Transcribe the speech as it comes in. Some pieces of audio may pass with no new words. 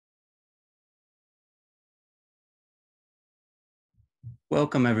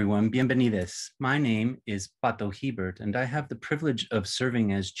Welcome, everyone. Bienvenidos. My name is Pato Hebert, and I have the privilege of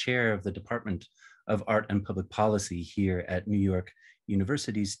serving as chair of the Department of Art and Public Policy here at New York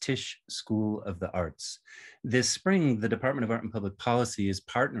University's Tisch School of the Arts. This spring, the Department of Art and Public Policy is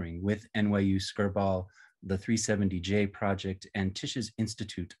partnering with NYU Skirball, the 370J Project, and Tisch's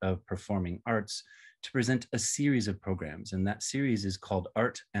Institute of Performing Arts to present a series of programs, and that series is called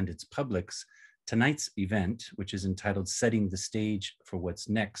Art and Its Publics. Tonight's event, which is entitled Setting the Stage for What's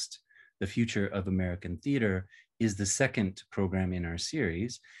Next, the Future of American Theater, is the second program in our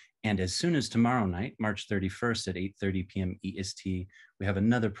series. And as soon as tomorrow night, March 31st at 8:30 p.m. EST, we have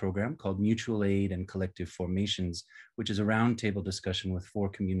another program called Mutual Aid and Collective Formations, which is a roundtable discussion with 4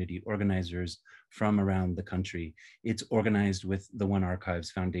 community organizers from around the country. It's organized with the One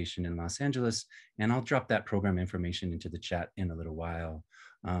Archives Foundation in Los Angeles, and I'll drop that program information into the chat in a little while.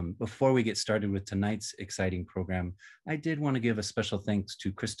 Before we get started with tonight's exciting program, I did want to give a special thanks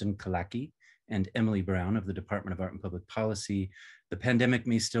to Kristen Kalaki and Emily Brown of the Department of Art and Public Policy. The pandemic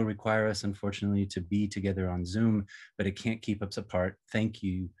may still require us, unfortunately, to be together on Zoom, but it can't keep us apart. Thank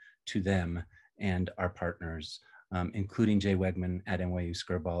you to them and our partners, including Jay Wegman at NYU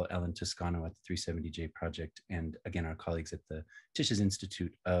Skirball, Ellen Toscano at the 370J Project, and again, our colleagues at the Tisch's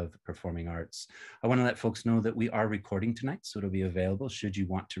Institute of Performing Arts. I want to let folks know that we are recording tonight, so it'll be available should you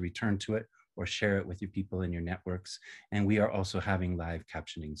want to return to it or share it with your people in your networks. And we are also having live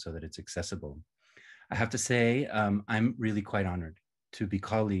captioning so that it's accessible. I have to say, I'm really quite honored to be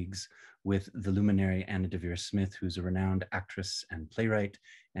colleagues with the luminary Anna Deavere Smith, who's a renowned actress and playwright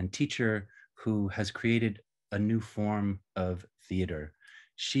and teacher who has created a new form of theater.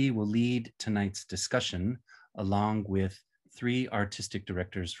 She will lead tonight's discussion along with 3 artistic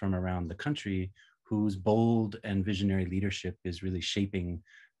directors from around the country whose bold and visionary leadership is really shaping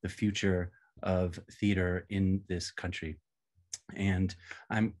the future of theater in this country. And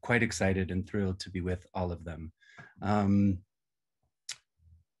I'm quite excited and thrilled to be with all of them.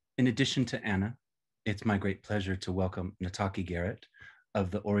 In addition to Anna, it's my great pleasure to welcome Nataki Garrett of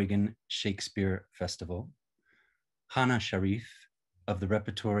the Oregon Shakespeare Festival, Hana Sharif of the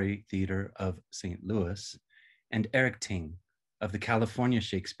Repertory Theater of St. Louis, and Eric Ting of the California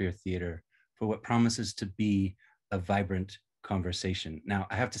Shakespeare Theater for what promises to be a vibrant conversation. Now,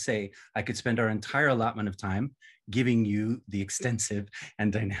 I have to say, I could spend our entire allotment of time giving you the extensive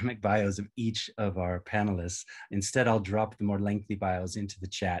and dynamic bios of each of our panelists. Instead, I'll drop the more lengthy bios into the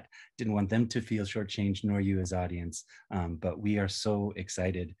chat. Didn't want them to feel shortchanged, nor you as audience, but we are so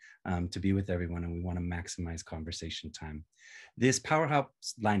excited to be with everyone, and we want to maximize conversation time. This powerhouse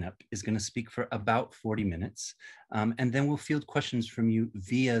lineup is going to speak for about 40 minutes, and then we'll field questions from you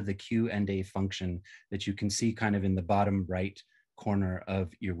via the Q&A function that you can see kind of in the bottom right corner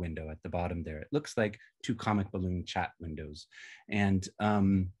of your window at the bottom there. It looks like 2 comic balloon chat windows. And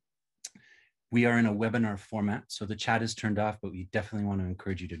we are in a webinar format, so the chat is turned off, but we definitely want to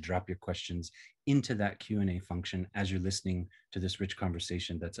encourage you to drop your questions into that Q&A function as you're listening to this rich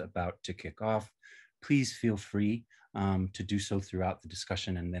conversation that's about to kick off. Please feel free to do so throughout the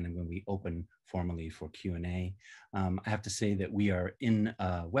discussion, and then when we open formally for Q&A. I have to say that we are in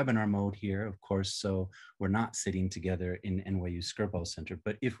webinar mode here, of course, so we're not sitting together in NYU Skirball Center,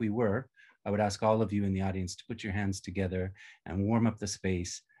 but if we were, I would ask all of you in the audience to put your hands together and warm up the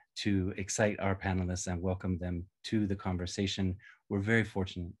space to excite our panelists and welcome them to the conversation. We're very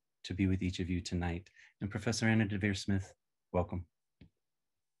fortunate to be with each of you tonight. And Professor Anna Deavere Smith, welcome.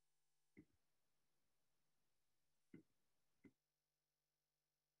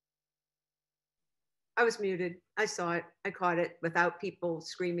 I was muted. I saw it. I caught it without people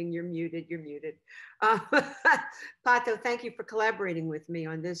screaming, "You're muted, you're muted." Pato, thank you for collaborating with me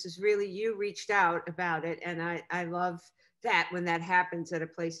on this. Is really, you reached out about it, and I love that when that happens at a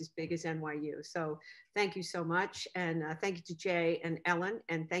place as big as NYU. So thank you so much. And thank you to Jay and Ellen.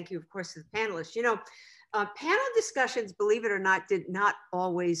 And thank you, of course, to the panelists. You know, panel discussions, believe it or not, did not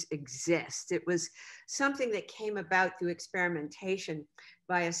always exist. It was something that came about through experimentation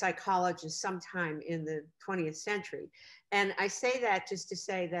by a psychologist sometime in the 20th century. And I say that just to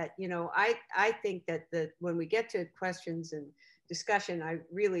say that, you know, I think that when we get to questions and discussion, I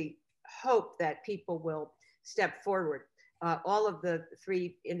really hope that people will step forward. All of the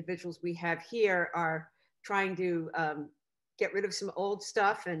 3 individuals we have here are trying to get rid of some old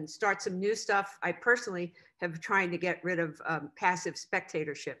stuff and start some new stuff. I personally have trying to get rid of passive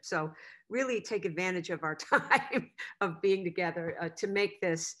spectatorship. So really take advantage of our time of being together to make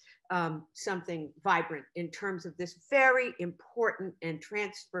this something vibrant in terms of this very important and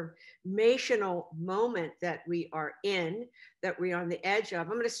transformational moment that we are in, that we're on the edge of.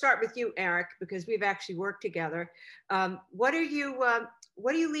 I'm going to start with you, Eric, because we've actually worked together. What are you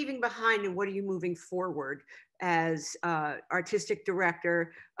leaving behind, and what are you moving forward as artistic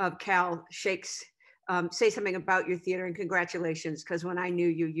director of Cal Shakes? Say something about your theater, and congratulations, because when I knew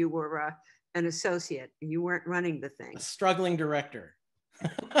you, you were an associate and you weren't running the thing. A struggling director.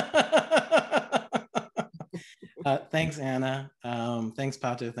 Thanks, Anna. Thanks,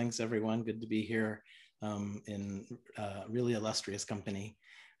 Pato. Thanks, everyone. Good to be here in really illustrious company.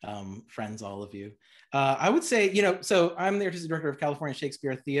 Friends, all of you. I would say, so I'm the artistic director of California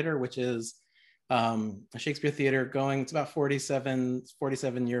Shakespeare Theater, which is a Shakespeare theater it's about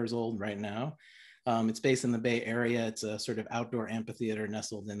 47 years old right now. It's based in the Bay Area. It's a sort of outdoor amphitheater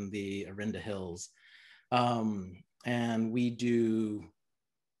nestled in the Orinda Hills. And we do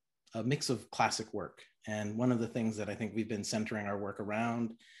a mix of classic work. And one of the things that I think we've been centering our work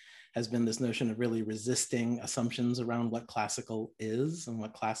around has been this notion of really resisting assumptions around what classical is and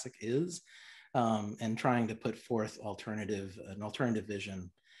what classic is, and trying to put forth an alternative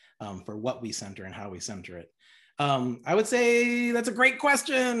vision for what we center and how we center it. I would say that's a great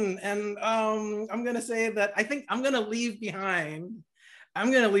question. And I'm gonna say that I think I'm gonna leave behind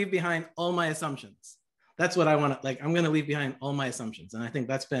all my assumptions. That's what I want to, I'm going to leave behind all my assumptions. And I think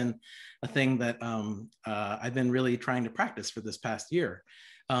that's been a thing that I've been really trying to practice for this past year,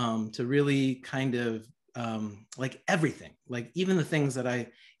 to really kind of everything, even the things that I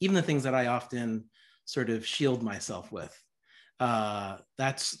often sort of shield myself with.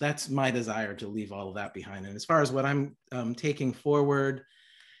 That's my desire, to leave all of that behind. And as far as what I'm taking forward,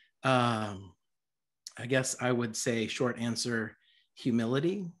 I guess I would say, short answer,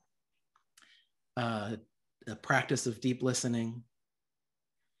 humility. A practice of deep listening,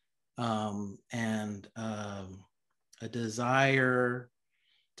 and a desire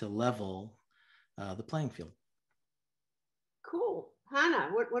to level the playing field. Cool. Hana,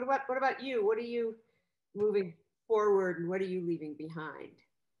 what about you? What are you moving forward, and what are you leaving behind?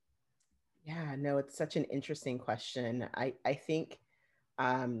 Yeah, no, it's such an interesting question. I think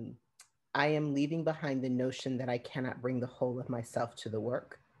I am leaving behind the notion that I cannot bring the whole of myself to the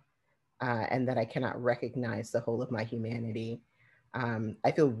work. And that I cannot recognize the whole of my humanity.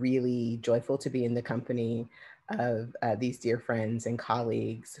 I feel really joyful to be in the company of these dear friends and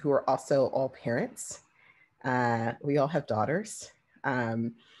colleagues who are also all parents. We all have daughters.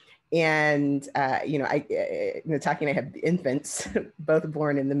 Nataki and I have infants, both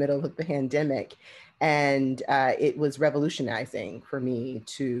born in the middle of the pandemic. And it was revolutionizing for me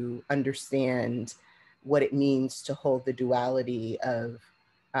to understand what it means to hold the duality of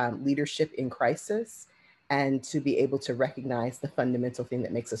leadership in crisis, and to be able to recognize the fundamental thing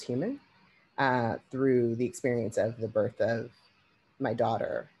that makes us human through the experience of the birth of my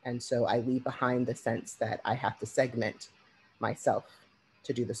daughter. And so I leave behind the sense that I have to segment myself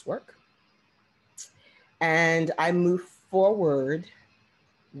to do this work. And I move forward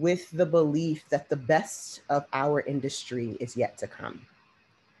with the belief that the best of our industry is yet to come,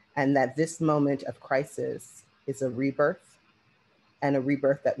 and that this moment of crisis is a rebirth, and a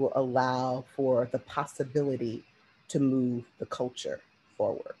rebirth that will allow for the possibility to move the culture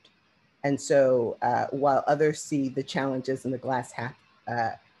forward. And so while others see the challenges and the glass half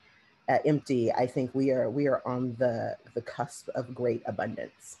empty, I think we are on the cusp of great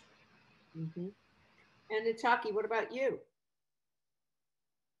abundance. Mm-hmm. And Nataki, what about you?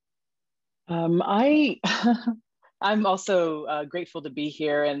 I'm also grateful to be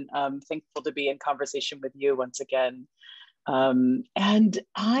here, and thankful to be in conversation with you once again. And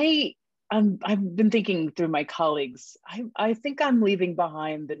I've been thinking through my colleagues. I think I'm leaving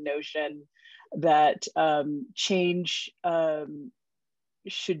behind the notion that change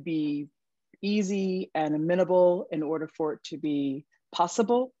should be easy and amenable in order for it to be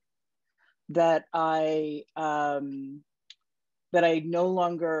possible. That I no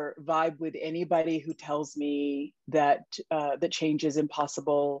longer vibe with anybody who tells me that that change is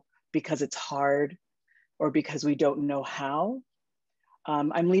impossible because it's hard, or because we don't know how.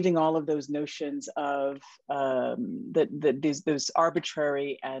 I'm leaving all of those notions of those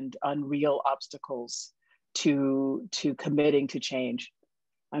arbitrary and unreal obstacles to committing to change.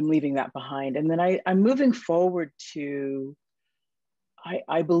 I'm leaving that behind. And then I'm moving forward to,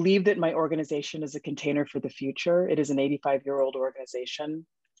 I believe that my organization is a container for the future. It is an 85-year-old organization.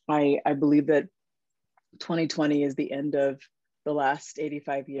 I believe that 2020 is the end of the last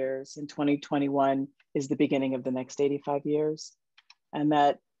 85 years, and 2021 is the beginning of the next 85 years. And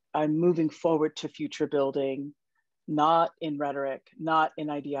that I'm moving forward to future building not in rhetoric, not in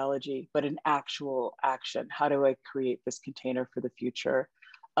ideology, but in actual action. How do I create this container for the future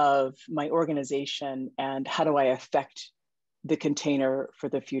of my organization, and how do I affect the container for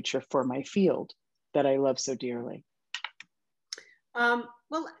the future for my field that I love so dearly? Well,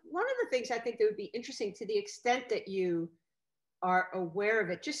 one of the things I think that would be interesting, to the extent that you are aware of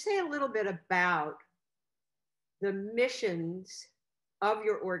it, just say a little bit about the missions of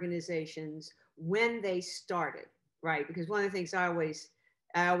your organizations when they started, right? Because one of the things I always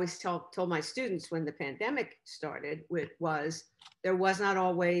told my students when the pandemic started was there was not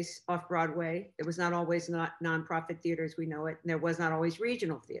always off-Broadway, there was not always not nonprofit theater as we know it, and there was not always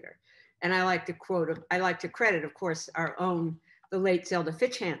regional theater. And I like to credit, of course, our own, the late Zelda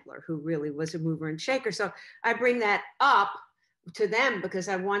Fitchhandler, who really was a mover and shaker. So I bring that up to them because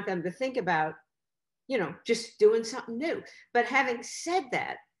I want them to think about, just doing something new. But having said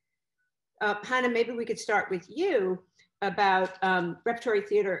that, Hana, maybe we could start with you about Repertory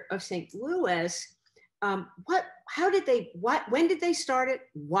Theater of St. Louis. When did they start it?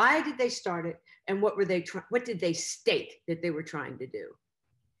 Why did they start it? And what did they state that they were trying to do?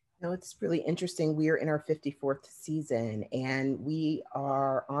 No, it's really interesting. We are in our 54th season, and we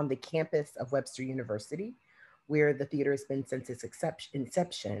are on the campus of Webster University, where the theater has been since its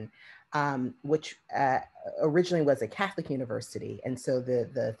inception, which originally was a Catholic university. And so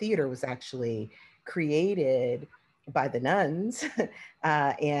the theater was actually created by the nuns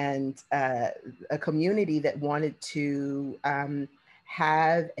and a community that wanted to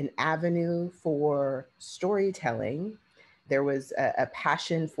have an avenue for storytelling. There was a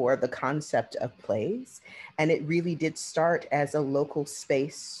passion for the concept of plays, and it really did start as a local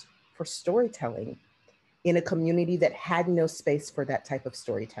space for storytelling in a community that had no space for that type of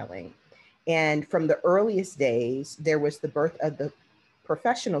storytelling. And from the earliest days, there was the birth of the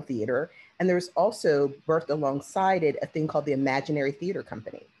professional theater, and there was also birthed alongside it a thing called the Imaginary Theater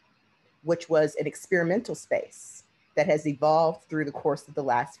Company, which was an experimental space that has evolved through the course of the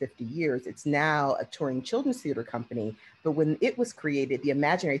last 50 years. It's now a touring children's theater company, but when it was created, the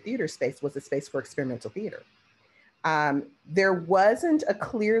Imaginary Theater space was a space for experimental theater. There wasn't a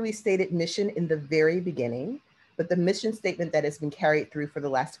clearly stated mission in the very beginning, but the mission statement that has been carried through for the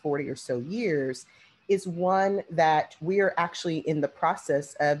last 40 or so years is one that we are actually in the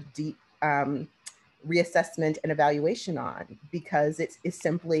process of deep reassessment and evaluation on, because it's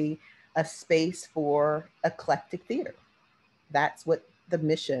simply a space for eclectic theater. That's what the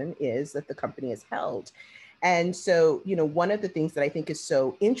mission is that the company has held. And so, one of the things that I think is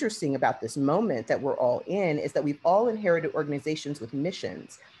so interesting about this moment that we're all in is that we've all inherited organizations with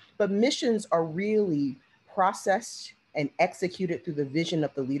missions, but missions are really processed and executed through the vision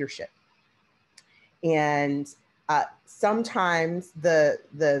of the leadership. And sometimes the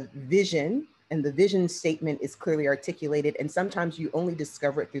vision and the vision statement is clearly articulated, and sometimes you only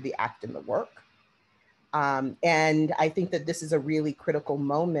discover it through the act and the work. And I think that this is a really critical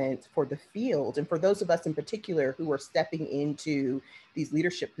moment for the field, and for those of us in particular who are stepping into these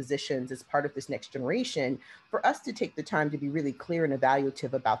leadership positions as part of this next generation, for us to take the time to be really clear and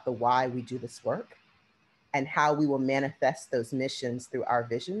evaluative about the why we do this work and how we will manifest those missions through our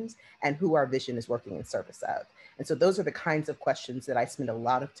visions and who our vision is working in service of. And so those are the kinds of questions that I spend a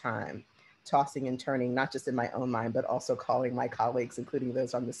lot of time tossing and turning, not just in my own mind, but also calling my colleagues, including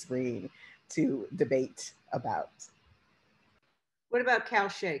those on the screen, to debate about. What about Cal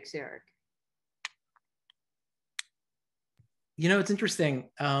Shakes, Eric? It's interesting.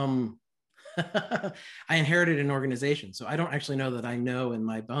 I inherited an organization, so I don't actually know that I know in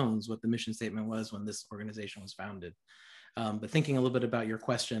my bones what the mission statement was when this organization was founded. But thinking a little bit about your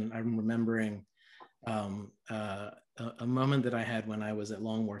question, I'm remembering a moment that I had when I was at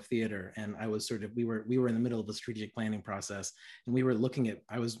Long Wharf Theater, and I was we were in the middle of a strategic planning process, and we were looking at,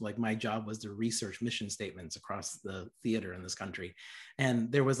 my job was to research mission statements across the theater in this country.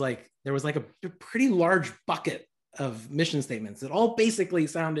 And there was like a pretty large bucket of mission statements that all basically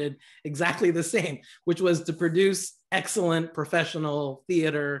sounded exactly the same, which was to produce excellent professional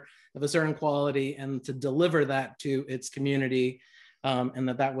theater of a certain quality and to deliver that to its community. And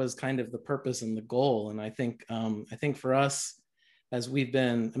that was kind of the purpose and the goal. And I think for us, as we've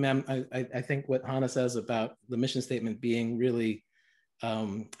been, I think what Hana says about the mission statement being really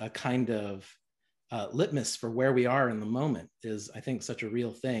a kind of litmus for where we are in the moment is, I think, such a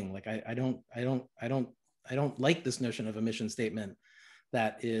real thing. Like I don't like this notion of a mission statement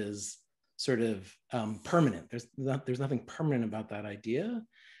that is sort of permanent. There's nothing permanent about that idea.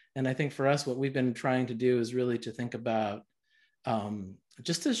 And I think for us, what we've been trying to do is really to think about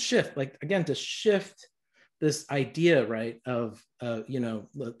just to shift, to shift this idea, right, of you know,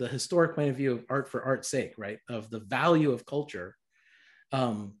 the historic point of view of art for art's sake, right, of the value of culture,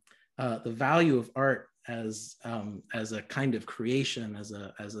 the value of art as a kind of creation, as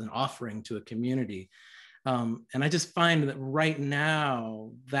an offering to a community. And I just find that right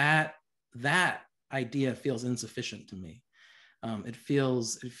now that idea feels insufficient to me. It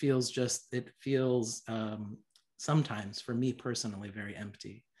feels sometimes, for me personally, very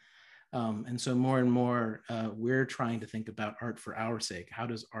empty. And so more and more, we're trying to think about art for our sake. How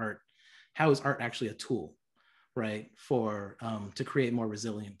is art actually a tool, right, for to create more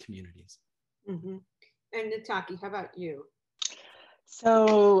resilient communities? Mm-hmm. And Nataki, how about you?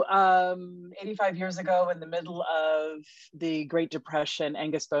 So 85 years ago, in the middle of the Great Depression,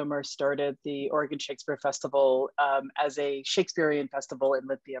 Angus Bomer started the Oregon Shakespeare Festival as a Shakespearean festival in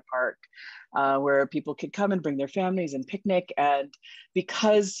Lithia Park, where people could come and bring their families and picnic. And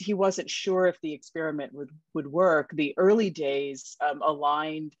because he wasn't sure if the experiment would work, the early days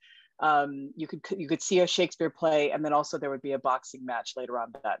aligned. You could see a Shakespeare play, and then also there would be a boxing match later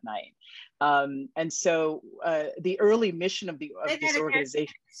on that night. And so the early mission of this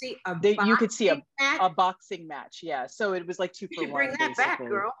organization, you could see a boxing match. Yeah, so it was like 2 for 1. Bring that basically back,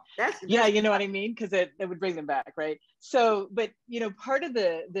 girl. That's yeah, you know what I mean, because it would bring them back, right? So, but you know, part of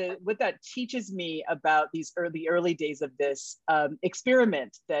the what that teaches me about these early days of this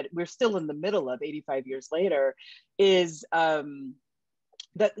experiment that we're still in the middle of 85 years later is.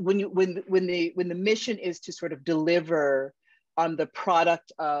 That when the mission is to sort of deliver on the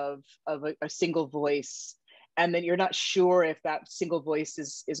product of a single voice, and then you're not sure if that single voice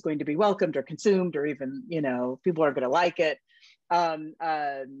is going to be welcomed or consumed, or even, you know, people are going to like it, and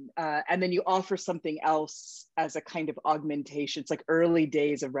then you offer something else as a kind of augmentation. It's like early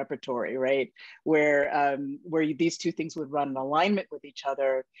days of Repertory, right, where these two things would run in alignment with each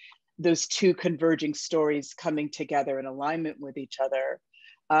other, those two converging stories coming together in alignment with each other.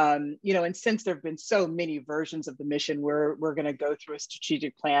 You know, and since there have been so many versions of the mission, we're going to go through a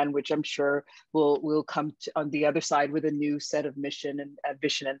strategic plan, which I'm sure will come on the other side with a new set of mission and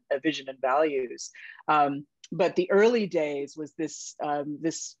vision and values. But the early days was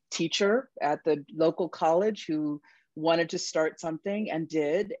this teacher at the local college who wanted to start something and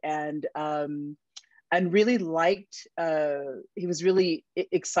did, and really liked. He was really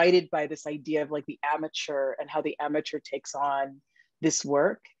excited by this idea of like the amateur and how the amateur takes on this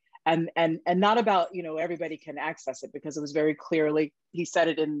work, and not about, you know, everybody can access it, because it was very clearly, he said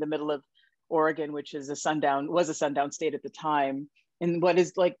it in the middle of Oregon, which is a sundown state at the time, in what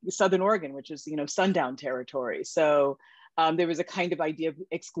is like Southern Oregon, which is, you know, sundown territory. So there was a kind of idea of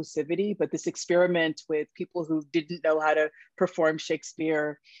exclusivity, but this experiment with people who didn't know how to perform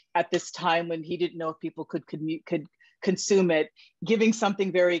Shakespeare at this time when he didn't know if people could consume it, giving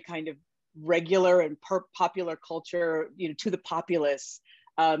something very kind of regular and popular culture, you know, to the populace,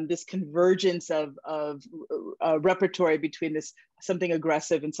 this convergence of Repertory between this something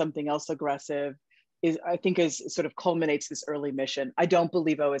aggressive and something else aggressive I think sort of culminates this early mission. I don't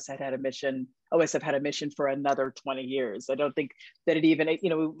believe OSF had a mission for another 20 years. I don't think that it even, you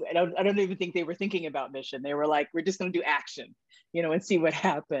know, I don't even think they were thinking about mission. They were like, we're just going to do action, you know, and see what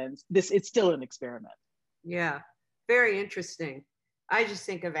happens. It's still an experiment. Yeah, very interesting. I just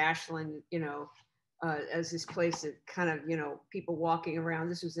think of Ashland, you know, as this place that kind of, you know, people walking around.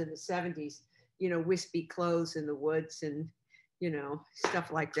 This was in the 70s, you know, wispy clothes in the woods and, you know,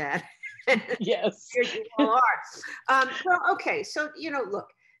 stuff like that. Yes. Here you all are. Well, okay, so, you know, look,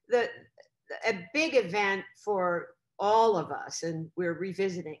 a big event for all of us, and we're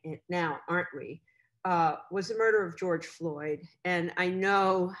revisiting it now, aren't we, was the murder of George Floyd. And I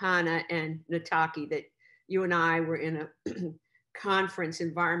know, Hana and Nataki, that you and I were in a conference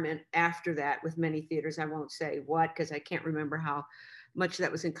environment after that with many theaters. I won't say what, because I can't remember how much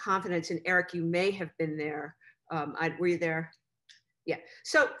that was in confidence. And Eric, you may have been there. Were you there? Yeah.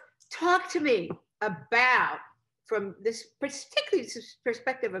 So talk to me about, from this, particularly this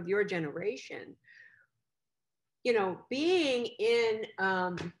perspective of your generation, you know, being in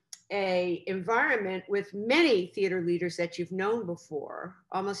a environment with many theater leaders that you've known before,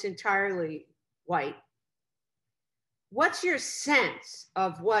 almost entirely white. What's your sense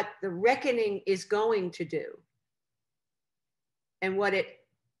of what the reckoning is going to do and what it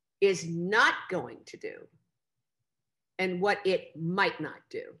is not going to do and what it might not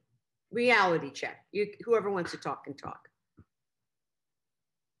do? Reality check. Whoever wants to talk can talk.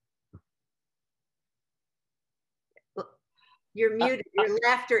 You're muted. Your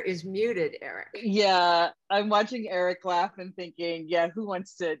laughter is muted, Eric. Yeah, I'm watching Eric laugh and thinking, yeah, who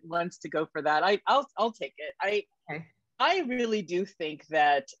wants to go for that? I'll take it. Okay. I really do think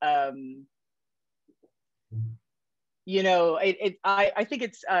that I think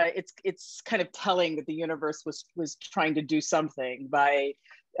it's kind of telling that the universe was trying to do something by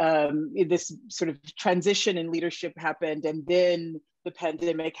this sort of transition in leadership happened, and then the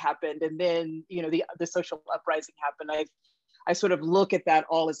pandemic happened, and then the social uprising happened. I sort of look at that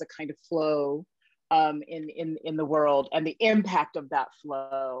all as a kind of flow in the world, and the impact of that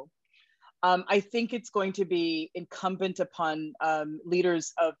flow. I think it's going to be incumbent upon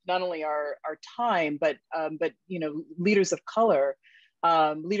leaders of not only our time, but leaders of color,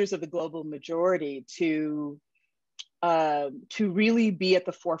 leaders of the global majority, to really be at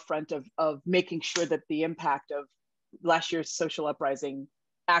the forefront of making sure that the impact of last year's social uprising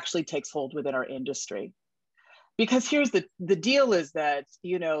actually takes hold within our industry. Because here's the deal is that,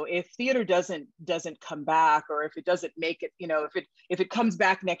 if theater doesn't come back, or if it doesn't make it, if it comes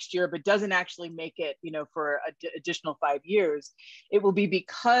back next year, but doesn't actually make it, for additional 5 years, it will be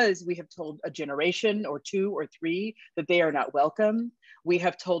because we have told a generation or 2 or 3 that they are not welcome. We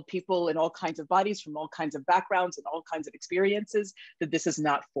have told people in all kinds of bodies from all kinds of backgrounds and all kinds of experiences that this is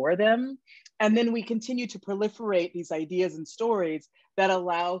not for them. And then we continue to proliferate these ideas and stories that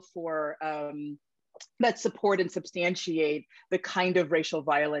allow for, that support and substantiate the kind of racial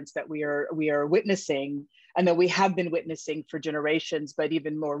violence that we are witnessing, and that we have been witnessing for generations, but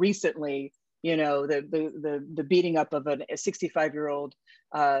even more recently, the beating up of a 65-year-old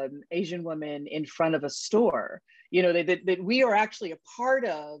Asian woman in front of a store, that we are actually a part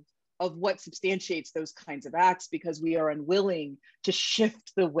of what substantiates those kinds of acts, because we are unwilling to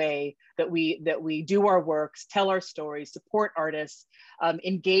shift the way that we do our works, tell our stories, support artists,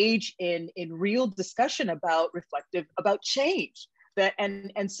 engage in real discussion about change.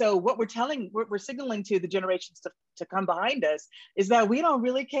 So what we're signaling to the generations to come behind us is that we don't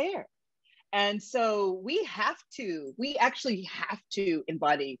really care. And so we actually have to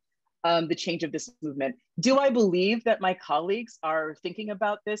embody the change of this movement. Do I believe that my colleagues are thinking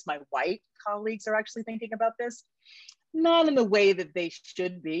about this? My white colleagues are actually thinking about this? Not in the way that they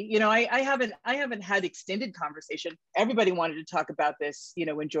should be. I haven't had extended conversation. Everybody wanted to talk about this,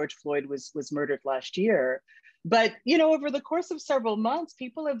 when George Floyd was murdered last year. But, over the course of several months,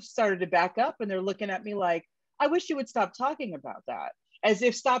 people have started to back up, and they're looking at me like, I wish you would stop talking about that. As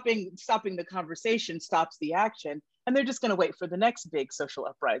if stopping the conversation stops the action. And they're just going to wait for the next big social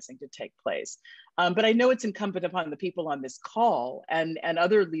uprising to take place. But I know it's incumbent upon the people on this call and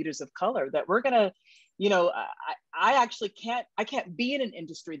other leaders of color that we're going to, I can't be in an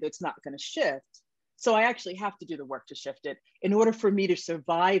industry that's not going to shift. So I actually have to do the work to shift it in order for me to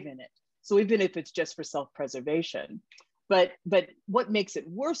survive in it. So even if it's just for self-preservation. But what makes it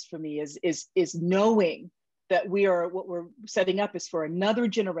worse for me is knowing that what we're setting up is for another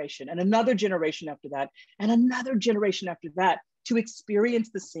generation, and another generation after that, and another generation after that, to experience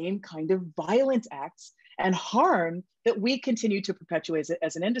the same kind of violent acts and harm that we continue to perpetuate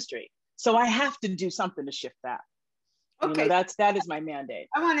as an industry. So I have to do something to shift that. Okay, that is my mandate.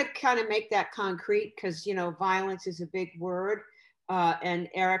 I want to kind of make that concrete, because violence is a big word. And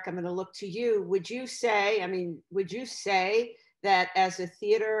Eric, I'm going to look to you. Would you say that as a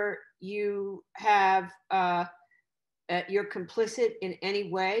theater, you have you're complicit in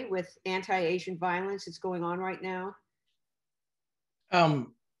any way with anti-Asian violence that's going on right now?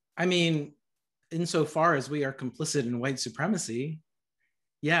 I mean, insofar as we are complicit in white supremacy,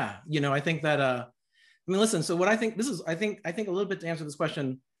 yeah, I think that. Listen. So what I think I think a little bit to answer this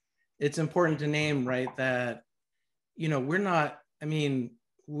question, it's important to name, right, that we're not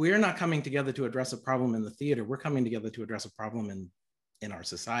coming together to address a problem in the theater. We're coming together to address a problem in our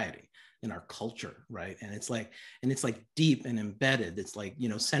society, in our culture, right? And it's like deep and embedded. It's like,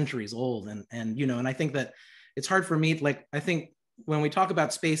 centuries old. And I think that it's hard for me, like, I think when we talk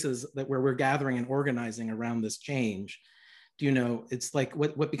about spaces where we're gathering and organizing around this change, it's like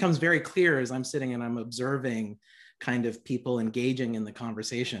what becomes very clear as I'm sitting and I'm observing kind of people engaging in the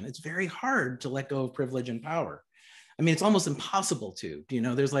conversation. It's very hard to let go of privilege and power. It's almost impossible to,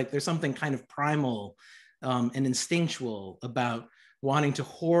 there's something kind of primal and instinctual about wanting to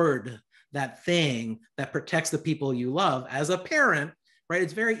hoard that thing that protects the people you love. As a parent, right,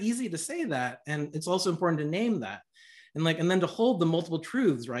 it's very easy to say that. And it's also important to name that. And then to hold the multiple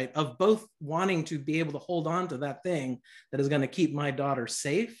truths, right, of both wanting to be able to hold on to that thing that is going to keep my daughter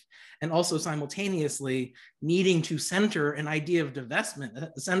safe, and also simultaneously needing to center an idea of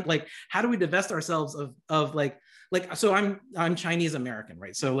divestment. Like, how do we divest ourselves of so I'm Chinese American,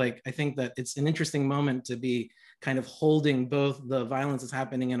 right? So like, I think that it's an interesting moment to be kind of holding both the violence that's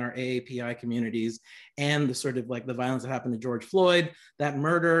happening in our AAPI communities and the sort of like the violence that happened to George Floyd, that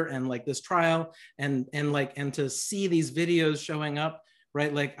murder, and like this trial, and to see these videos showing up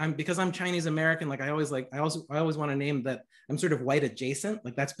right? Like because I'm Chinese American, like I always want to name that I'm sort of white adjacent.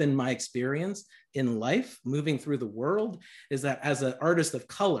 Like that's been my experience in life, moving through the world, is that as an artist of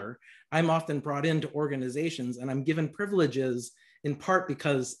color, I'm often brought into organizations and I'm given privileges in part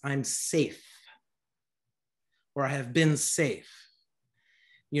because I'm safe, or I have been safe,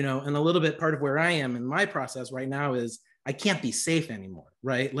 you know, and a little bit part of where I am in my process right now is I can't be safe anymore,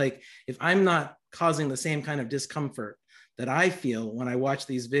 right? Like if I'm not causing the same kind of discomfort that I feel when I watch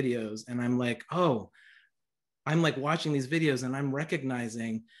these videos, and I'm like, oh, I'm like watching these videos and I'm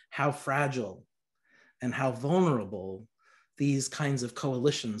recognizing how fragile and how vulnerable these kinds of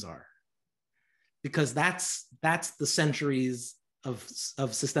coalitions are. Because that's the centuries of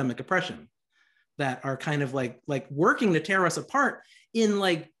systemic oppression that are kind of like working to tear us apart in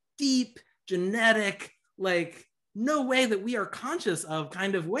like deep genetic, like no way that we are conscious of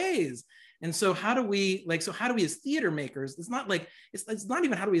kind of ways. And so how do we as theater makers, it's not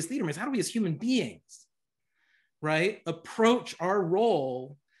even how do we as theater makers, how do we as human beings, right, approach our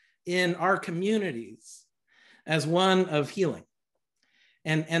role in our communities as one of healing?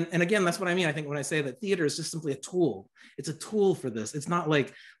 And again, that's what I mean. I think when I say that theater is just simply a tool, it's a tool for this. It's not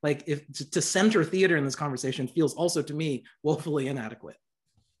like if to center theater in this conversation feels also to me woefully inadequate.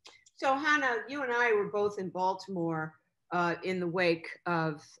 So Hana, you and I were both in Baltimore in the wake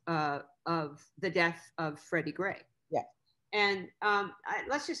of the death of Freddie Gray. Yeah. And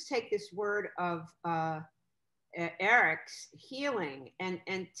let's just take this word of Eric's healing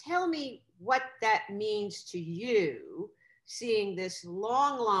and tell me what that means to you, seeing this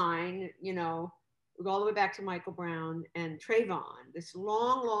long line, you know, we go all the way back to Michael Brown and Trayvon, this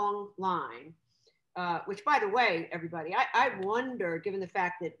long line, which, by the way, everybody, I wonder, given the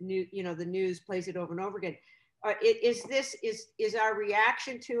fact that the news plays it over and over again, is our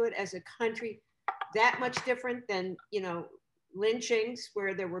reaction to it as a country that much different than, you know, lynchings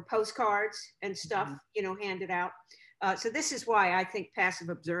where there were postcards and stuff, you know, handed out? So this is why I think passive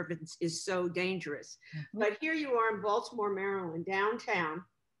observance is so dangerous. But here you are in Baltimore, Maryland, downtown.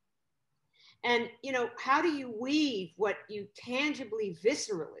 And, you know, how do you weave what you tangibly,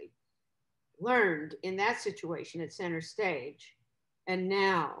 viscerally learned in that situation at center stage, and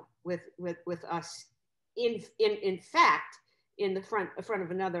now with us in fact in the front of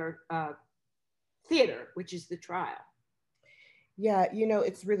another theater, which is the trial? Yeah, you know,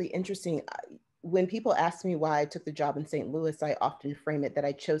 it's really interesting. When people ask me why I took the job in St. Louis, I often frame it that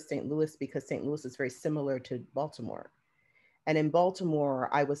I chose St. Louis because St. Louis is very similar to Baltimore. And in Baltimore,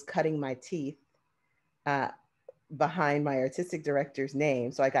 I was cutting my teeth behind my artistic director's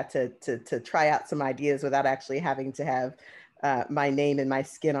name. So I got to try out some ideas without actually having to have my name and my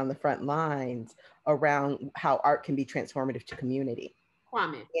skin on the front lines around how art can be transformative to community.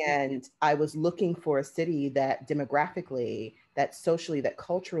 Kwame. And I was looking for a city that demographically, that socially, that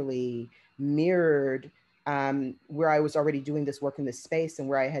culturally mirrored where I was already doing this work in this space and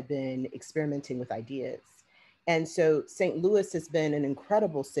where I had been experimenting with ideas. And so St. Louis has been an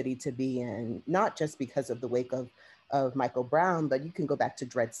incredible city to be in, not just because of the wake of Michael Brown, but you can go back to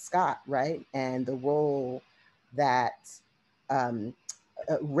Dred Scott, right? And the role that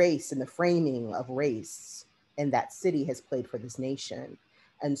race and the framing of race in that city has played for this nation.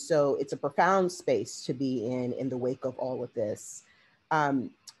 And so it's a profound space to be in the wake of all of this.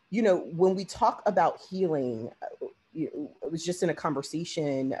 You know, when we talk about healing, it was just in a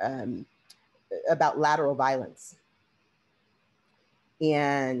conversation about lateral violence.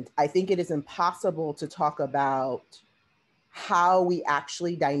 And I think it is impossible to talk about how we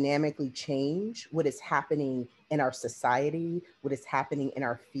actually dynamically change what is happening in our society, what is happening in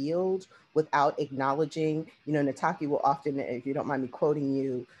our field, without acknowledging, you know, Nataki will often, if you don't mind me quoting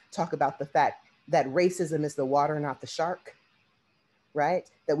you, talk about the fact that racism is the water, not the shark, right?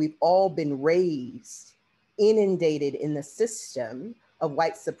 That we've all been raised, inundated in the system of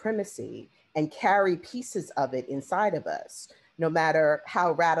white supremacy and carry pieces of it inside of us, no matter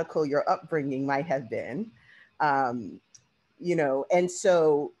how radical your upbringing might have been. You know, and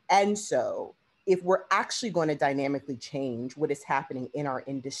so if we're actually going to dynamically change what is happening in our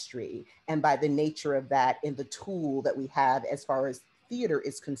industry, and by the nature of that, in the tool that we have as far as theater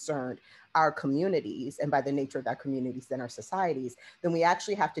is concerned, our communities, and by the nature of our communities and our societies, then we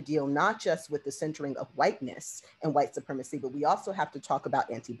actually have to deal not just with the centering of whiteness and white supremacy, but we also have to talk about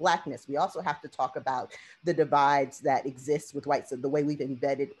anti-Blackness. We also have to talk about the divides that exist with the way we've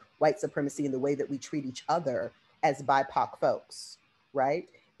embedded white supremacy in the way that we treat each other as BIPOC folks, right?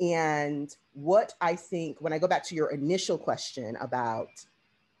 And what I think, when I go back to your initial question about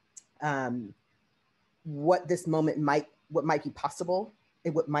what this moment what might be possible,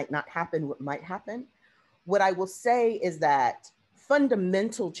 and what might not happen, what might happen, what I will say is that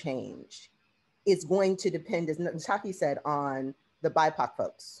fundamental change is going to depend, as Nataki said, on the BIPOC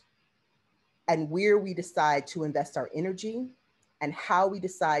folks and where we decide to invest our energy and how we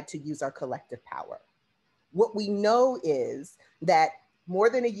decide to use our collective power. What we know is that more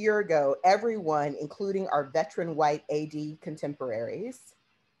than a year ago, everyone, including our veteran white AD contemporaries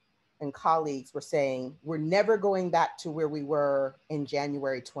and colleagues, were saying, we're never going back to where we were in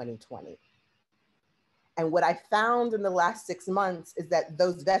January 2020. And what I found in the last 6 months is that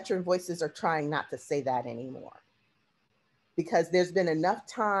those veteran voices are trying not to say that anymore, because there's been enough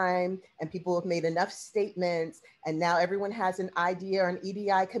time and people have made enough statements, and now everyone has an idea or an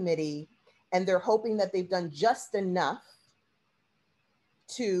EDI committee, and they're hoping that they've done just enough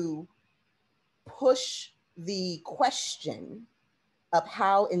to push the question of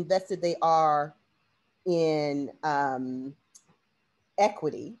how invested they are in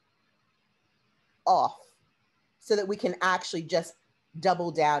equity off, so that we can actually just double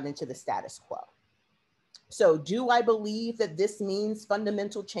down into the status quo. So do I believe that this means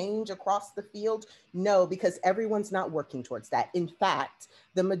fundamental change across the field? No, because everyone's not working towards that. In fact,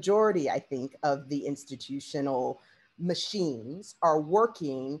 the majority, I think, of the institutional machines are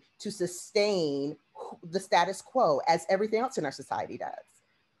working to sustain the status quo, as everything else in our society does,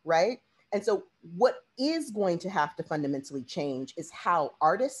 right? And so what is going to have to fundamentally change is how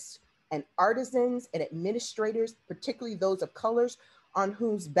artists and artisans and administrators, particularly those of colors, on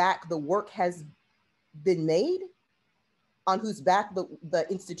whose back the work has been made, on whose back the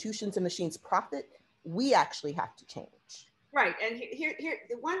institutions and machines profit, we actually have to change. Right, and here,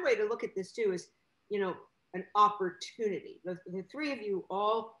 the one way to look at this too is, you know, an opportunity. The three of you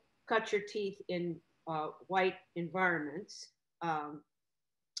all cut your teeth in white environments. And,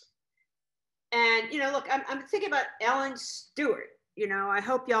 you know, look, I'm thinking about Ellen Stewart. You know, I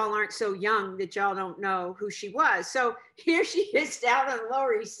hope y'all aren't so young that y'all don't know who she was. So here she is down on the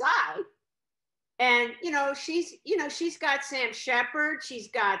Lower East Side. And, you know, she's got Sam Shepard, she's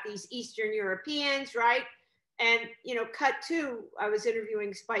got these Eastern Europeans, right? And, you know, cut to, I was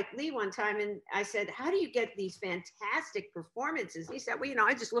interviewing Spike Lee one time and I said, how do you get these fantastic performances? He said, well, you know,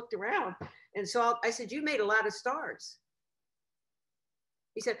 I just looked around and saw, I said, you made a lot of stars.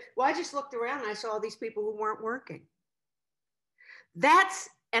 He said, well, I just looked around and I saw all these people who weren't working. That's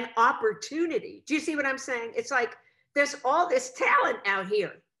an opportunity. Do you see what I'm saying? It's like, there's all this talent out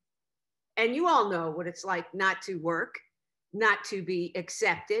here. And you all know what it's like not to work, not to be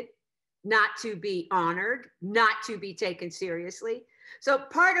accepted, not to be honored, not to be taken seriously. So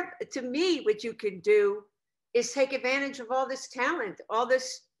part of, to me, what you can do is take advantage of all this talent, all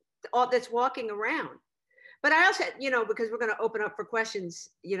that's walking around. But I also, you know, because we're going to open up for questions,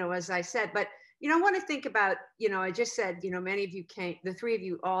 you know, as I said, but, you know, I want to think about, you know, I just said, you know, many of you came, the three of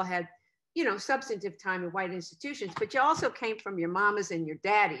you all had, you know, substantive time in white institutions, but you also came from your mamas and your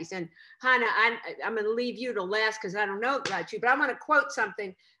daddies. And Hana, I'm going to leave you to last because I don't know about you, but I'm going to quote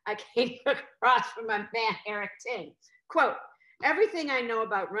something I came across from my man, Eric Ting. Quote, everything I know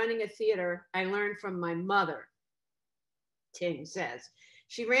about running a theater, I learned from my mother, Ting says.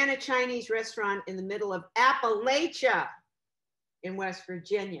 She ran a Chinese restaurant in the middle of Appalachia in West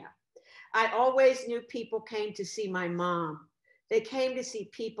Virginia. I always knew people came to see my mom. They came to see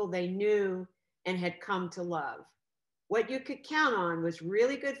people they knew and had come to love. What you could count on was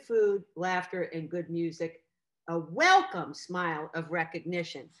really good food, laughter, and good music, a welcome smile of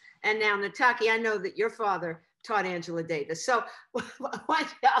recognition. And now, Nataki, I know that your father taught Angela Davis. So I want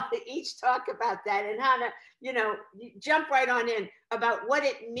y'all to each talk about that. And Hana, you know, you jump right on in about what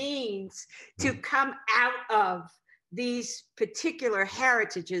it means to come out of these particular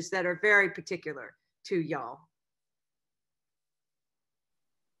heritages that are very particular to y'all.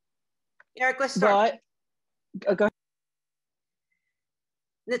 Eric, let's start. Go ahead.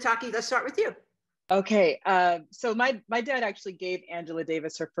 Nataki, let's start with you. Okay, so my dad actually gave Angela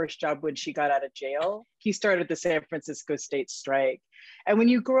Davis her first job when she got out of jail. He started the San Francisco State Strike. And when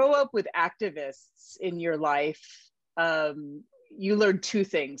you grow up with activists in your life, you learn two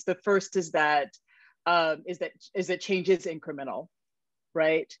things. The first is that change is incremental,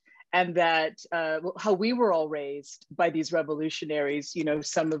 right? And that how we were all raised by these revolutionaries, you know,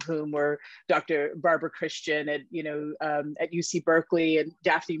 some of whom were Dr. Barbara Christian at, you know, at UC Berkeley, and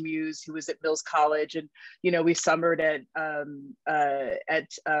Daphne Muse, who was at Mills College. And, you know, we summered in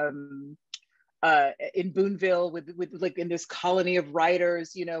Boonville with like in this colony of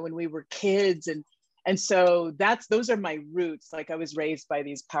writers, you know, when we were kids. And so those are my roots. Like I was raised by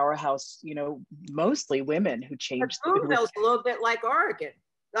these powerhouse, you know, mostly women who changed. Boonville's a little bit like Oregon.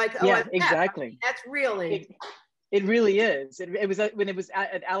 Like, yeah, exactly. That's really. It really is. It was when it was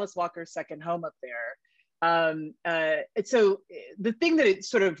at Alice Walker's second home up there. So the thing that it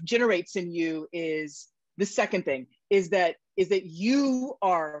sort of generates in you is the second thing is that you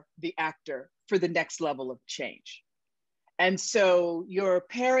are the actor for the next level of change. And so your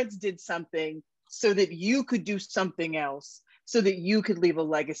parents did something so that you could do something else, so that you could leave a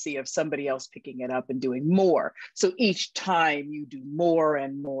legacy of somebody else picking it up and doing more. So each time you do more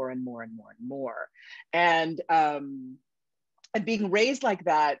and more and more and more and more. And being raised like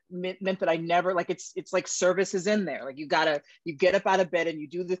that meant that I never, like, it's like service is in there. Like you get up out of bed and you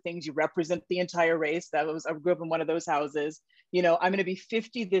do the things, you represent the entire race. I grew up in one of those houses. You know, I'm going to be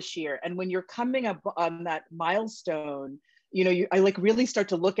 50 this year. And when you're coming up on that milestone, you know, I like really start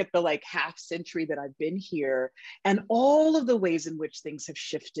to look at the like half century that I've been here and all of the ways in which things have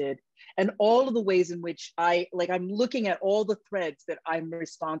shifted and all of the ways in which I'm looking at all the threads that I'm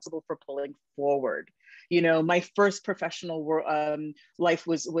responsible for pulling forward. You know, my first professional life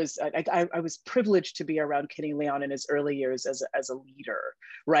was I was privileged to be around Kenny Leon in his early years as a leader,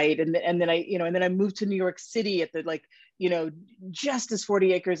 right? And then I moved to New York City at the just as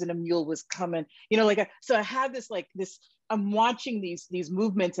 40 Acres and a Mule was coming, so I have this I'm watching these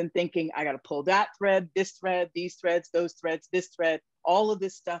movements and thinking I got to pull that thread, this thread, these threads, those threads, this thread, all of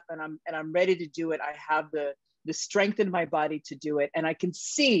this stuff, and I'm ready to do it. I have the strength in my body to do it, and I can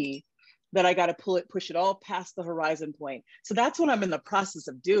see that I got to push it all past the horizon point. So that's what I'm in the process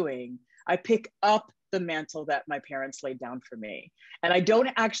of doing. I pick up the mantle that my parents laid down for me. And I don't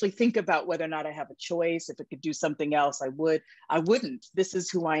actually think about whether or not I have a choice. If I could do something else, I wouldn't. This is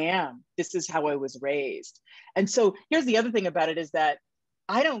who I am. This is how I was raised. And so here's the other thing about it is that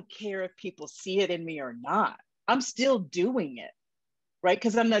I don't care if people see it in me or not. I'm still doing it. Right?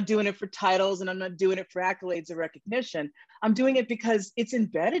 Because I'm not doing it for titles and I'm not doing it for accolades or recognition. I'm doing it because it's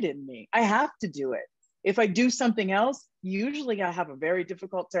embedded in me. I have to do it. If I do something else, usually I have a very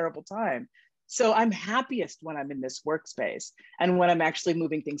difficult, terrible time. So I'm happiest when I'm in this workspace and when I'm actually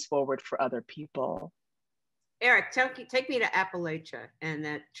moving things forward for other people. Eric, take me to Appalachia and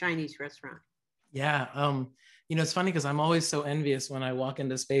that Chinese restaurant. Yeah, it's funny because I'm always so envious when I walk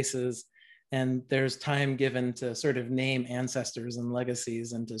into spaces and there's time given to sort of name ancestors and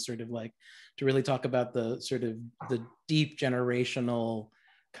legacies and to sort of to really talk about the sort of the deep generational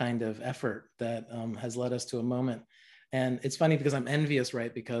kind of effort that has led us to a moment. And it's funny because I'm envious,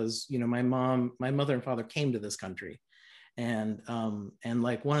 right? Because, my mother and father came to this country. And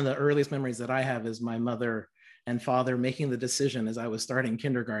one of the earliest memories that I have is my mother and father making the decision as I was starting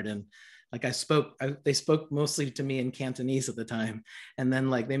kindergarten. They spoke mostly to me in Cantonese at the time. And then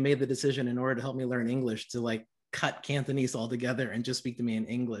they made the decision in order to help me learn English to cut Cantonese altogether and just speak to me in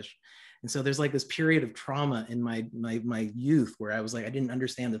English. And so there's this period of trauma in my youth where I was I didn't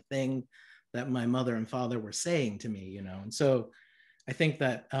understand a thing that my mother and father were saying to me, And so I think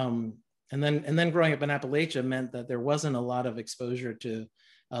that, and then growing up in Appalachia meant that there wasn't a lot of exposure to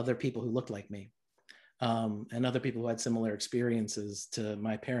other people who looked like me. And other people who had similar experiences to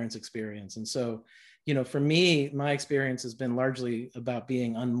my parents' experience. And so, for me, my experience has been largely about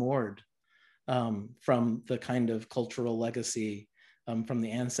being unmoored from the kind of cultural legacy, from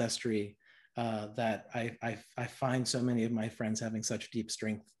the ancestry that I find so many of my friends having such deep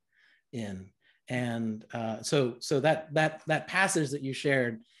strength in. And so that passage that you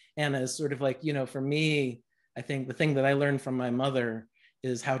shared, Anna, is sort of for me, I think the thing that I learned from my mother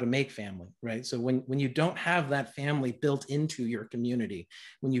is how to make family, right? So when you don't have that family built into your community,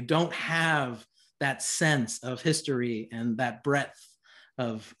 when you don't have that sense of history and that breadth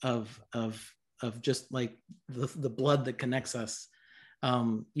of just the blood that connects us,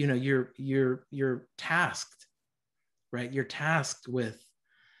 you're tasked, right? You're tasked with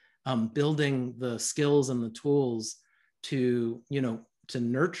building the skills and the tools to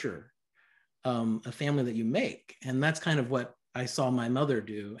nurture a family that you make. And that's kind of what I saw my mother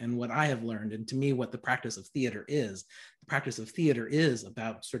do and what I have learned. And to me, what the practice of theater is. The practice of theater is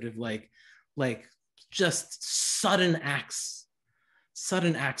about sort of just sudden acts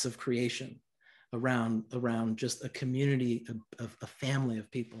of creation around just a community, a family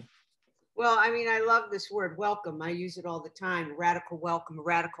of people. Well, I mean, I love this word, welcome. I use it all the time, radical welcome,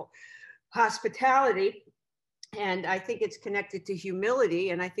 radical hospitality. And I think it's connected to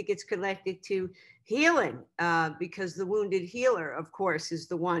humility, and I think it's connected to healing, because the wounded healer, of course, is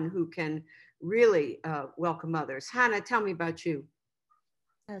the one who can really welcome others. Hana, tell me about you.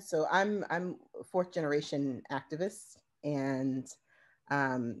 So I'm fourth generation activist and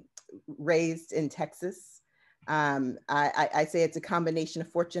raised in Texas. I say it's a combination of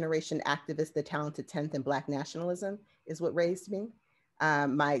fourth generation activist, the talented 10th, and Black nationalism is what raised me.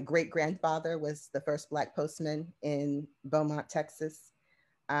 My great grandfather was the first Black postman in Beaumont, Texas.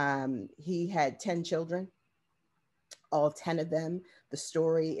 He had 10 children, all 10 of them. The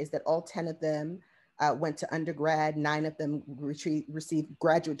story is that all 10 of them went to undergrad, 9 of them received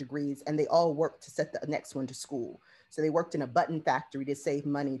graduate degrees, and they all worked to set the next one to school. So they worked in a button factory to save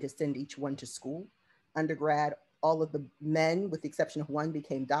money to send each one to school. Undergrad, all of the men, with the exception of one,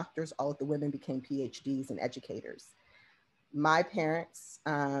 became doctors. All of the women became PhDs and educators. My parents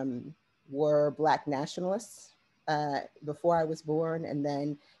were Black nationalists before I was born, and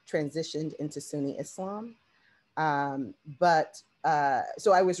then transitioned into Sunni Islam. So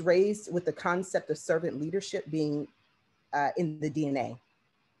I was raised with the concept of servant leadership being in the DNA,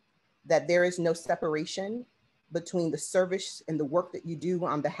 that there is no separation between the service and the work that you do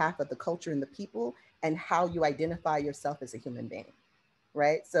on behalf of the culture and the people and how you identify yourself as a human being,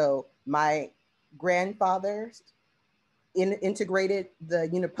 right? So my grandfather integrated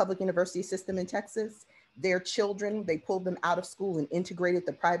the public university system in Texas. Their children, they pulled them out of school and integrated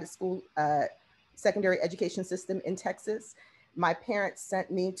the private school secondary education system in Texas. My parents sent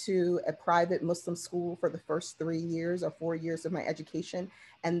me to a private Muslim school for the first 3 years or 4 years of my education,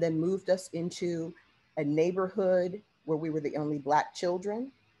 and then moved us into a neighborhood where we were the only Black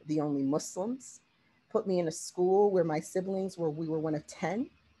children, the only Muslims, put me in a school where my siblings we were one of 10,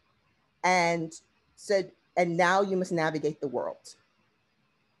 and said, and now you must navigate the world.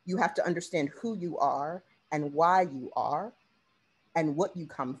 You have to understand who you are and why you are and what you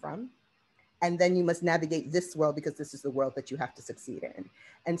come from. And then you must navigate this world because this is the world that you have to succeed in.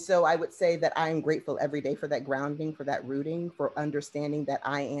 And so I would say that I am grateful every day for that grounding, for that rooting, for understanding that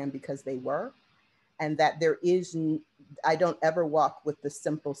I am because they were, and that I don't ever walk with the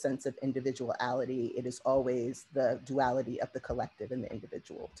simple sense of individuality. It is always the duality of the collective and the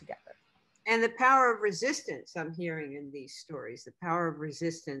individual together. And the power of resistance I'm hearing in these stories, the power of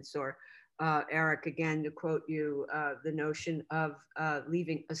resistance, or Eric, again, to quote you, the notion of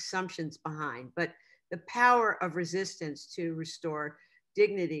leaving assumptions behind, but the power of resistance to restore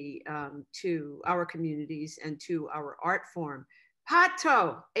dignity to our communities and to our art form.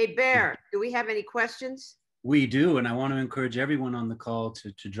 Pato, a bear, do we have any questions? We do, and I want to encourage everyone on the call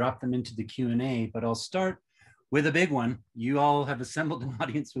to drop them into the Q&A, but I'll start with a big one. You all have assembled an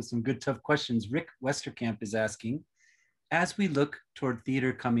audience with some good, tough questions. Rick Westerkamp is asking, as we look toward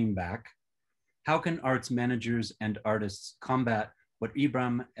theater coming back, how can arts managers and artists combat what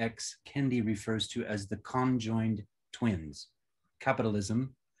Ibram X. Kendi refers to as the conjoined twins,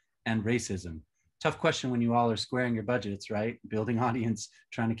 capitalism and racism? Tough question when you all are squaring your budgets, right? Building audience,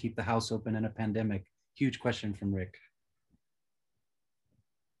 trying to keep the house open in a pandemic. Huge question from Rick.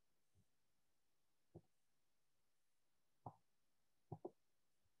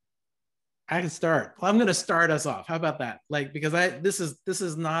 I can start. Well, I'm going to start us off. How about that? Because this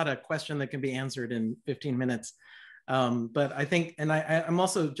is not a question that can be answered in 15 minutes. But I think, and I'm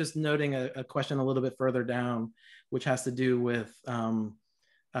also just noting a question a little bit further down, which has to do with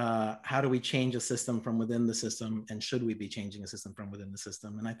how do we change a system from within the system, and should we be changing a system from within the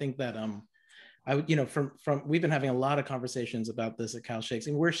system? And I think that we've been having a lot of conversations about this at Cal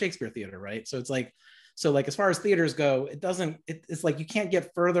Shakespeare. We're a Shakespeare Theater, right? So as far as theaters go, it's like you can't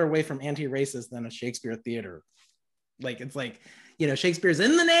get further away from anti-racist than a Shakespeare Theater. Shakespeare's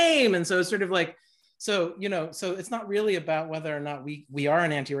in the name. And so it's sort of like, so it's not really about whether or not we are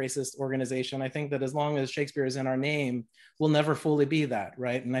an anti-racist organization. I think that as long as Shakespeare is in our name, we'll never fully be that,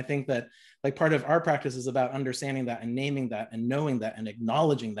 right? And I think that part of our practice is about understanding that and naming that and knowing that and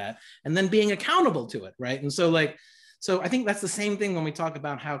acknowledging that and then being accountable to it, right? And so I think that's the same thing when we talk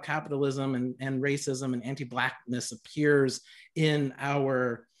about how capitalism and racism and anti-Blackness appears in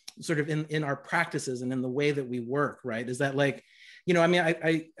our sort of in our practices and in the way that we work, right? Is that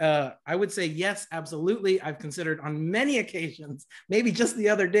I would say, yes, absolutely. I've considered on many occasions, maybe just the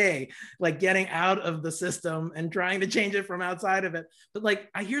other day, getting out of the system and trying to change it from outside of it. But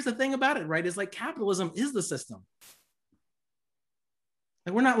here's the thing about it, right? Is capitalism is the system.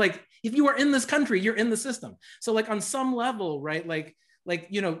 We're not if you are in this country, you're in the system. So on some level, right?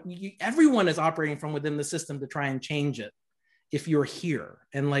 Everyone is operating from within the system to try and change it if you're here.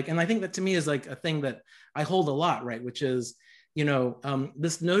 And I think that to me is a thing that I hold a lot, right? Which is,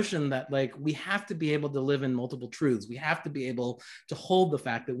 this notion that we have to be able to live in multiple truths. We have to be able to hold the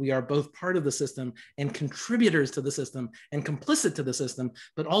fact that we are both part of the system and contributors to the system and complicit to the system,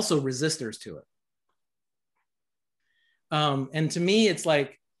 but also resistors to it. And to me,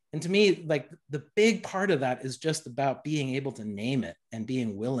 the big part of that is just about being able to name it and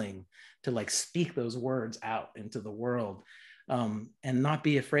being willing to speak those words out into the world, and not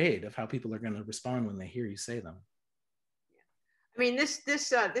be afraid of how people are going to respond when they hear you say them. I mean, this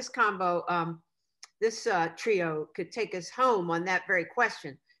combo this trio could take us home on that very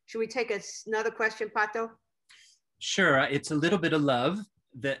question. Should we take another question, Pato? Sure, it's a little bit of love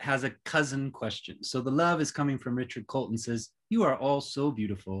that has a cousin question. So the love is coming from Richard Colton, says, you are all so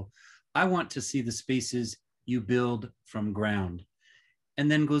beautiful. I want to see the spaces you build from ground. And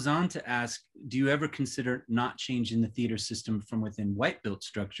then goes on to ask, do you ever consider not changing the theater system from within white-built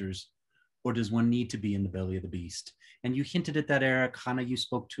structures, or does one need to be in the belly of the beast? And you hinted at that, Eric. Hana, you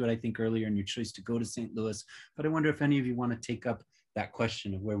spoke to it, I think, earlier in your choice to go to St. Louis. But I wonder if any of you want to take up that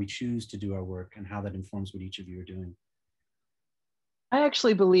question of where we choose to do our work and how that informs what each of you are doing. I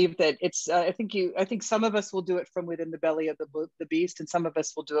actually believe that it's, I think some of us will do it from within the belly of the beast, and some of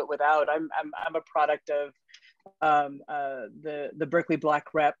us will do it without. I'm a product of the Berkeley Black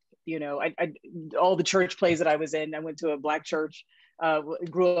Rep. You know, I all the church plays that I was in, I went to a Black church,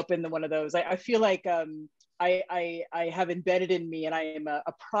 grew up in one of those. I feel like I have embedded in me, and I am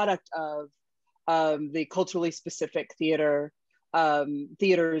a product of the culturally specific theaters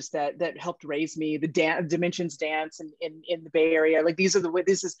that helped raise me, the Dimensions dance in the Bay Area. Like this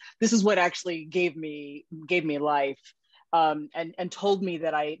is what actually gave me life. And told me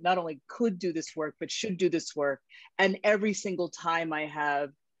that I not only could do this work, but should do this work. And every single time I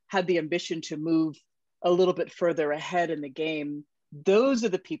have had the ambition to move a little bit further ahead in the game, those are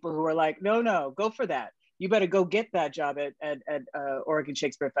the people who are like, no, go for that. You better go get that job at Oregon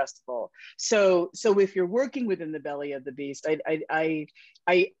Shakespeare Festival. So if you're working within the belly of the beast,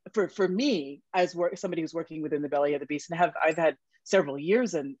 for me, as somebody who's working within the belly of the beast, and I've had several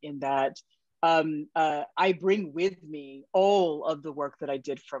years in that, I bring with me all of the work that I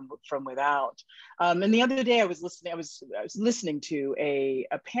did from without. And the other day I was listening to a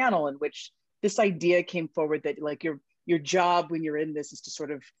panel in which this idea came forward that like your job when you're in this is to sort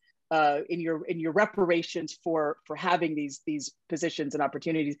of in your reparations for having these positions and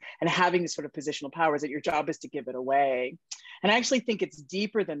opportunities and having this sort of positional powers, that your job is to give it away. And I actually think it's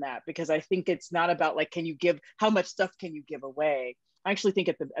deeper than that, because I think it's not about like, how much stuff can you give away? I actually think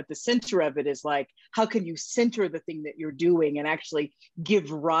at the center of it is like, how can you center the thing that you're doing and actually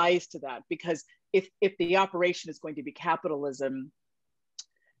give rise to that? Because if the operation is going to be capitalism,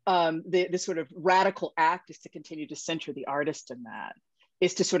 the sort of radical act is to continue to center the artist in that,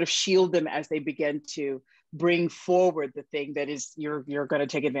 is to sort of shield them as they begin to bring forward the thing that is you're going to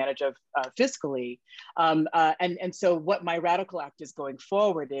take advantage of fiscally. And so what my radical act is going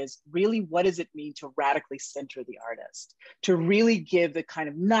forward is really, what does it mean to radically center the artist? To really give the kind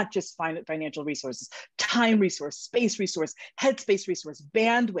of not just financial resources, time resource, space resource, headspace resource,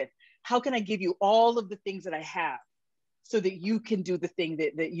 bandwidth. How can I give you all of the things that I have so that you can do the thing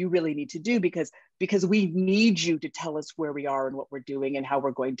that you really need to do, because we need you to tell us where we are and what we're doing and how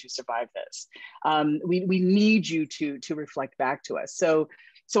we're going to survive this. We need you to reflect back to us. So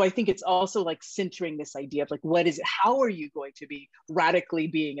I think it's also like centering this idea of like, how are you going to be radically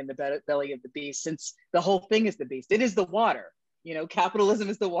being in the belly of the beast, since the whole thing is the beast. It is the water, you know, capitalism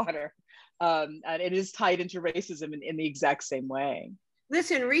is the water. And it is tied into racism in the exact same way.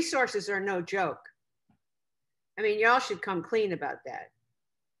 Listen, resources are no joke. I mean, y'all should come clean about that.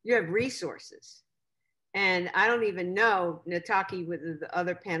 You have resources. And I don't even know, Nataki, with the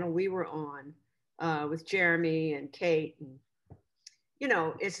other panel we were on with Jeremy and Kate, and, you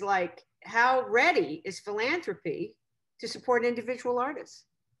know, it's like, how ready is philanthropy to support individual artists?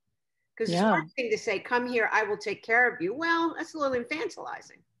 Because it's one thing to say, come here, I will take care of you. Well, that's a little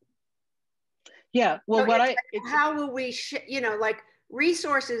infantilizing. Yeah, well, so how will we, like,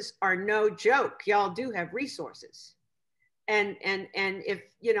 resources are no joke. Y'all do have resources. And if,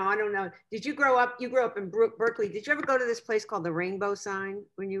 you know, I don't know, did you grew up in Berkeley. Did you ever go to this place called the Rainbow Sign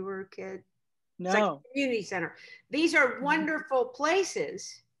when you were a kid? No. It's like a community center. These are wonderful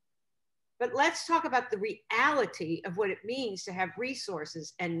places, but let's talk about the reality of what it means to have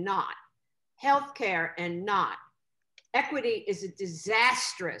resources and not. Healthcare and not. Equity is a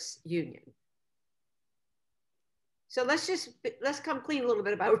disastrous union. So let's come clean a little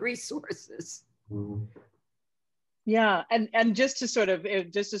bit about resources. Yeah, and just to sort of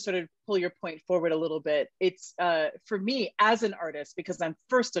pull your point forward a little bit, it's for me as an artist, because I'm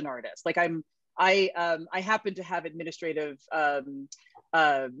first an artist. Like I happen to have administrative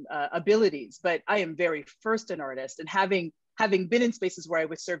abilities, but I am very first an artist, and having been in spaces where I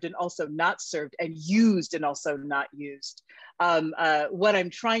was served and also not served, and used and also not used, what I'm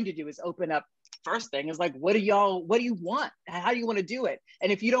trying to do is open up. First thing is like, what do you want? How do you want to do it?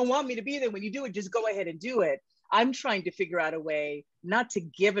 And if you don't want me to be there when you do it, just go ahead and do it. I'm trying to figure out a way not to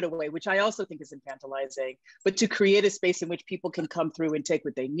give it away, which I also think is infantilizing, but to create a space in which people can come through and take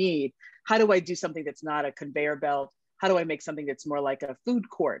what they need. How do I do something that's not a conveyor belt? how do I make something that's more like a food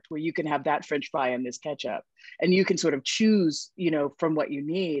court where you can have that French fry and this ketchup, and you can sort of choose, you know, from what you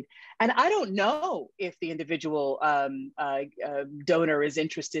need. And I don't know if the individual donor is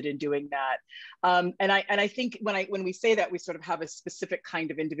interested in doing that. And I think when we say that, we sort of have a specific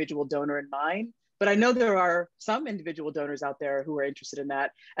kind of individual donor in mind. But I know there are some individual donors out there who are interested in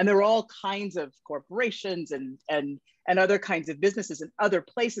that. And there are all kinds of corporations and other kinds of businesses and other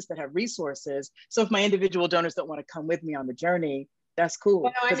places that have resources. So if my individual donors don't want to come with me on the journey, that's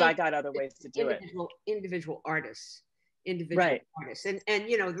cool, because I got other ways to do it. Individual artists, right. artists. And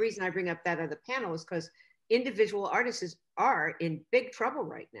you know, the reason I bring up that other panel is because individual artists are in big trouble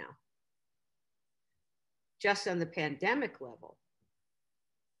right now, just on the pandemic level.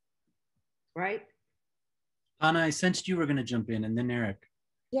 Right? Hana, I sensed you were going to jump in, and then Eric.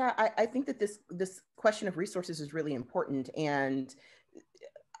 Yeah, I think that this question of resources is really important. And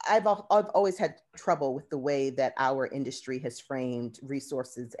I've always had trouble with the way that our industry has framed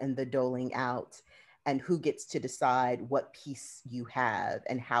resources and the doling out and who gets to decide what piece you have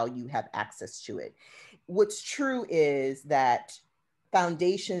and how you have access to it. What's true is that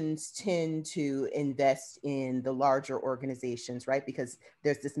foundations tend to invest in the larger organizations, right? Because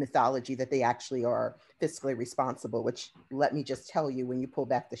there's this mythology that they actually are fiscally responsible, which, let me just tell you, when you pull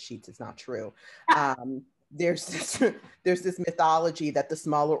back the sheets, it's not true. There's this mythology that the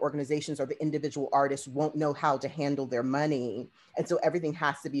smaller organizations or the individual artists won't know how to handle their money. And so everything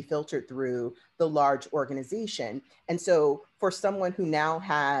has to be filtered through the large organization. And so for someone who now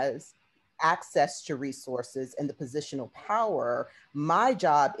has access to resources and the positional power, my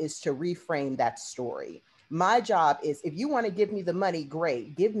job is to reframe that story. My job is, if you want to give me the money,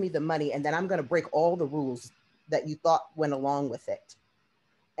 great, give me the money, and then I'm going to break all the rules that you thought went along with it.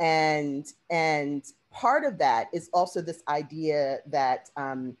 And part of that is also this idea that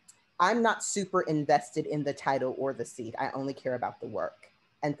I'm not super invested in the title or the seat. I only care about the work.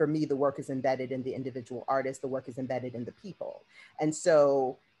 And for me, the work is embedded in the individual artist, the work is embedded in the people. And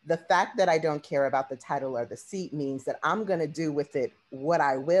so the fact that I don't care about the title or the seat means that I'm going to do with it what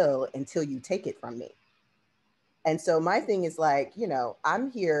I will until you take it from me. And so my thing is like, you know, I'm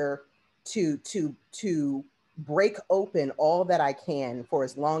here to break open all that I can for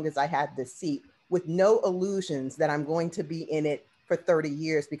as long as I have this seat, with no illusions that I'm going to be in it for 30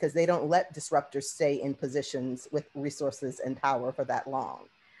 years, because they don't let disruptors stay in positions with resources and power for that long.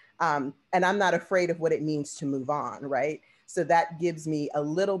 And I'm not afraid of what it means to move on, right? So that gives me a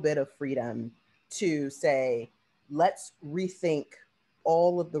little bit of freedom to say, let's rethink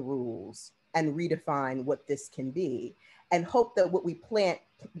all of the rules and redefine what this can be, and hope that what we plant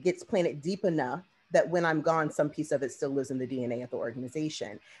gets planted deep enough that when I'm gone, some piece of it still lives in the DNA of the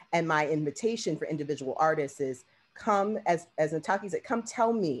organization. And my invitation for individual artists is, come, as Nataki said, come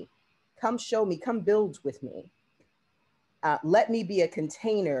tell me, come show me, come build with me. Let me be a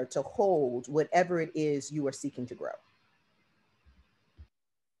container to hold whatever it is you are seeking to grow.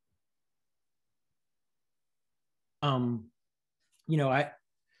 You know, I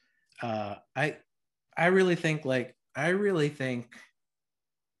really think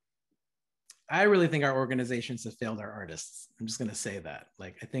our organizations have failed our artists. I'm just going to say that.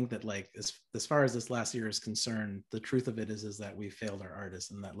 Like, I think that, like, as far as this last year is concerned, the truth of it is that we failed our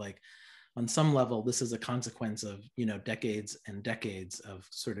artists, and that, like, on some level, this is a consequence of, you know, decades and decades of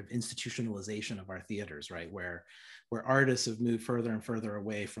sort of institutionalization of our theaters, right? Where artists have moved further and further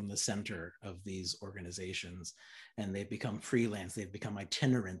away from the center of these organizations, and they've become freelance, they've become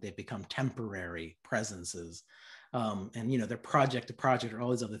itinerant, they've become temporary presences. And, you know, they're project to project or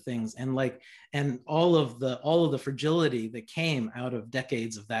all these other things. And like, and all of the fragility that came out of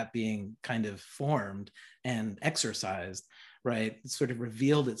decades of that being kind of formed and exercised, right, it sort of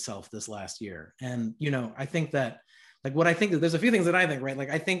revealed itself this last year. And, you know, I think that, like, there's a few things that I think, right? Like,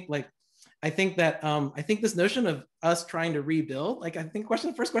 I think this notion of us trying to rebuild, like, I think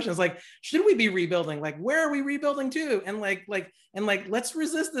the first question is like, should we be rebuilding? Like, where are we rebuilding to? And let's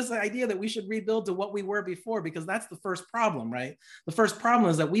resist this idea that we should rebuild to what we were before, because that's the first problem, right? The first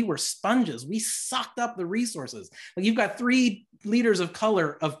problem is that we were sponges. We sucked up the resources. Like, you've got 3 leaders of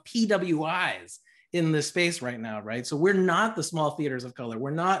color of PWIs in this space right now, right? So we're not the small theaters of color.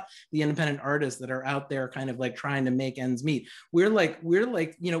 We're not the independent artists that are out there kind of like trying to make ends meet. We're like,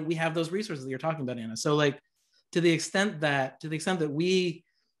 you know, we have those resources that you're talking about, Anna. So like, to the extent that we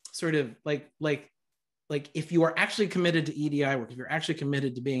sort of like if you are actually committed to EDI work, if you're actually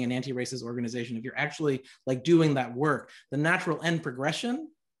committed to being an anti-racist organization, if you're actually like doing that work, the natural end progression,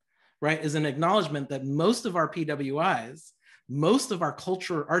 right, is an acknowledgement that most of our PWIs, most of our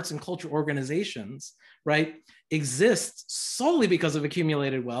arts and culture organizations, right, exist solely because of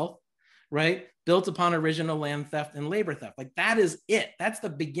accumulated wealth, right? Built upon original land theft and labor theft. Like that is it. That's the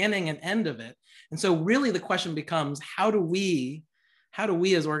beginning and end of it. And so really the question becomes, how do we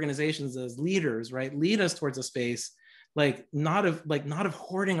as organizations, as leaders, right, lead us towards a space not of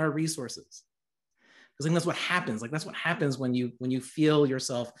hoarding our resources. Because I think that's what happens. Like that's what happens when you feel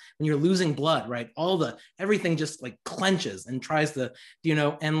yourself, when you're losing blood, right? Everything just like clenches and tries to,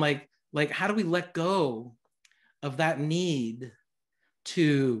 and like how do we let go of that need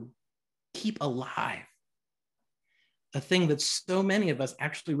to keep alive a thing that so many of us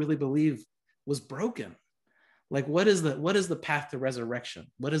actually really believe was broken? Like what is the path to resurrection?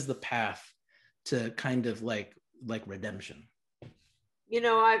 What is the path to kind of like redemption?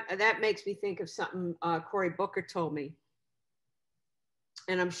 That makes me think of something Cory Booker told me,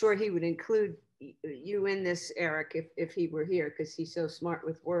 and I'm sure he would include you in this, Eric, if he were here, because he's so smart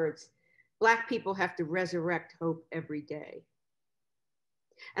with words. Black people have to resurrect hope every day.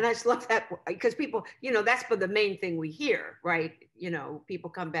 And I just love that, because people, that's the main thing we hear, right? People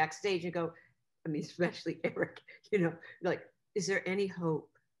come backstage and go, I mean, especially Eric, like, is there any hope,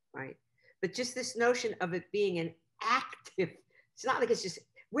 right? But just this notion of it being an active, it's not like it's just,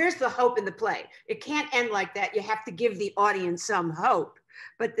 where's the hope in the play? It can't end like that. You have to give the audience some hope.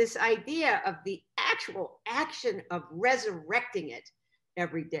 But this idea of the actual action of resurrecting it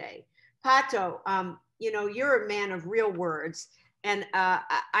every day. Pato, you're a man of real words. And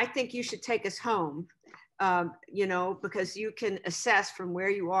I think you should take us home, because you can assess from where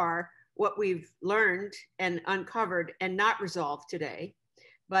you are what we've learned and uncovered and not resolved today.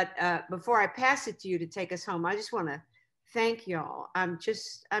 But before I pass it to you to take us home, I just want to thank y'all. I'm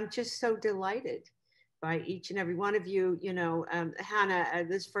just so delighted by each and every one of you. Hana,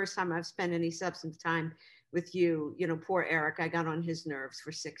 this first time I've spent any substantive time with you. Poor Eric, I got on his nerves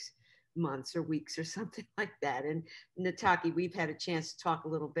for 6 months or weeks or something like that. And Nataki, we've had a chance to talk a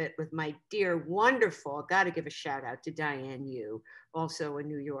little bit with my dear, wonderful, got to give a shout out to Diane Yu, also a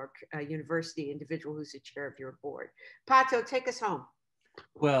New York University individual who's the chair of your board. Pato, take us home.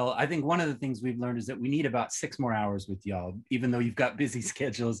 Well, I think one of the things we've learned is that we need about 6 more hours with y'all, even though you've got busy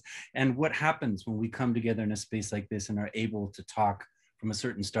schedules. And what happens when we come together in a space like this and are able to talk from a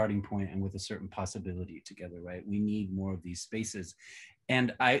certain starting point and with a certain possibility together, right? We need more of these spaces.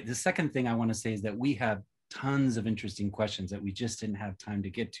 And the second thing I want to say is that we have tons of interesting questions that we just didn't have time to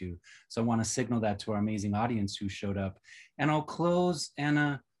get to. So I want to signal that to our amazing audience who showed up. And I'll close,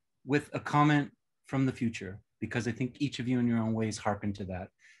 Anna, with a comment from the future, because I think each of you in your own ways hearken to that.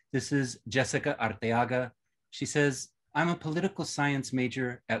 This is Jessica Arteaga. She says, I'm a political science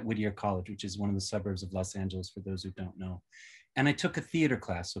major at Whittier College, which is one of the suburbs of Los Angeles, for those who don't know. And I took a theater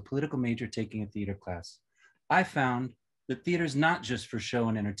class, so political major taking a theater class. I found that theater is not just for show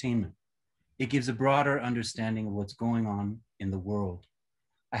and entertainment. It gives a broader understanding of what's going on in the world.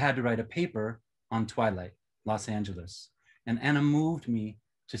 I had to write a paper on Twilight, Los Angeles, and Anna moved me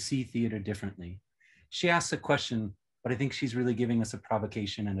to see theater differently. She asks a question, but I think she's really giving us a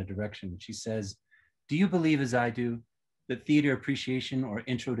provocation and a direction. She says, do you believe, as I do, that theater appreciation or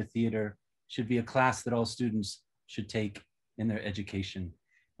intro to theater should be a class that all students should take in their education?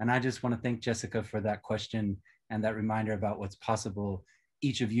 And I just want to thank Jessica for that question and that reminder about what's possible,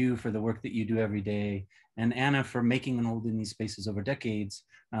 each of you for the work that you do every day, and Anna for making and holding these spaces over decades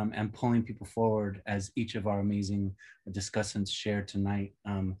and pulling people forward as each of our amazing discussants shared tonight.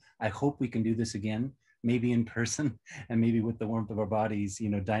 I hope we can do this again, maybe in person and maybe with the warmth of our bodies,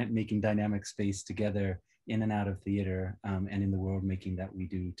 making dynamic space together in and out of theater and in the world making that we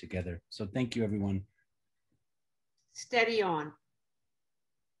do together. So thank you, everyone. Steady on.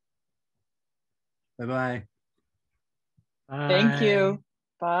 Bye-bye. Thank you.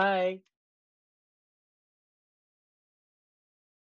 Bye.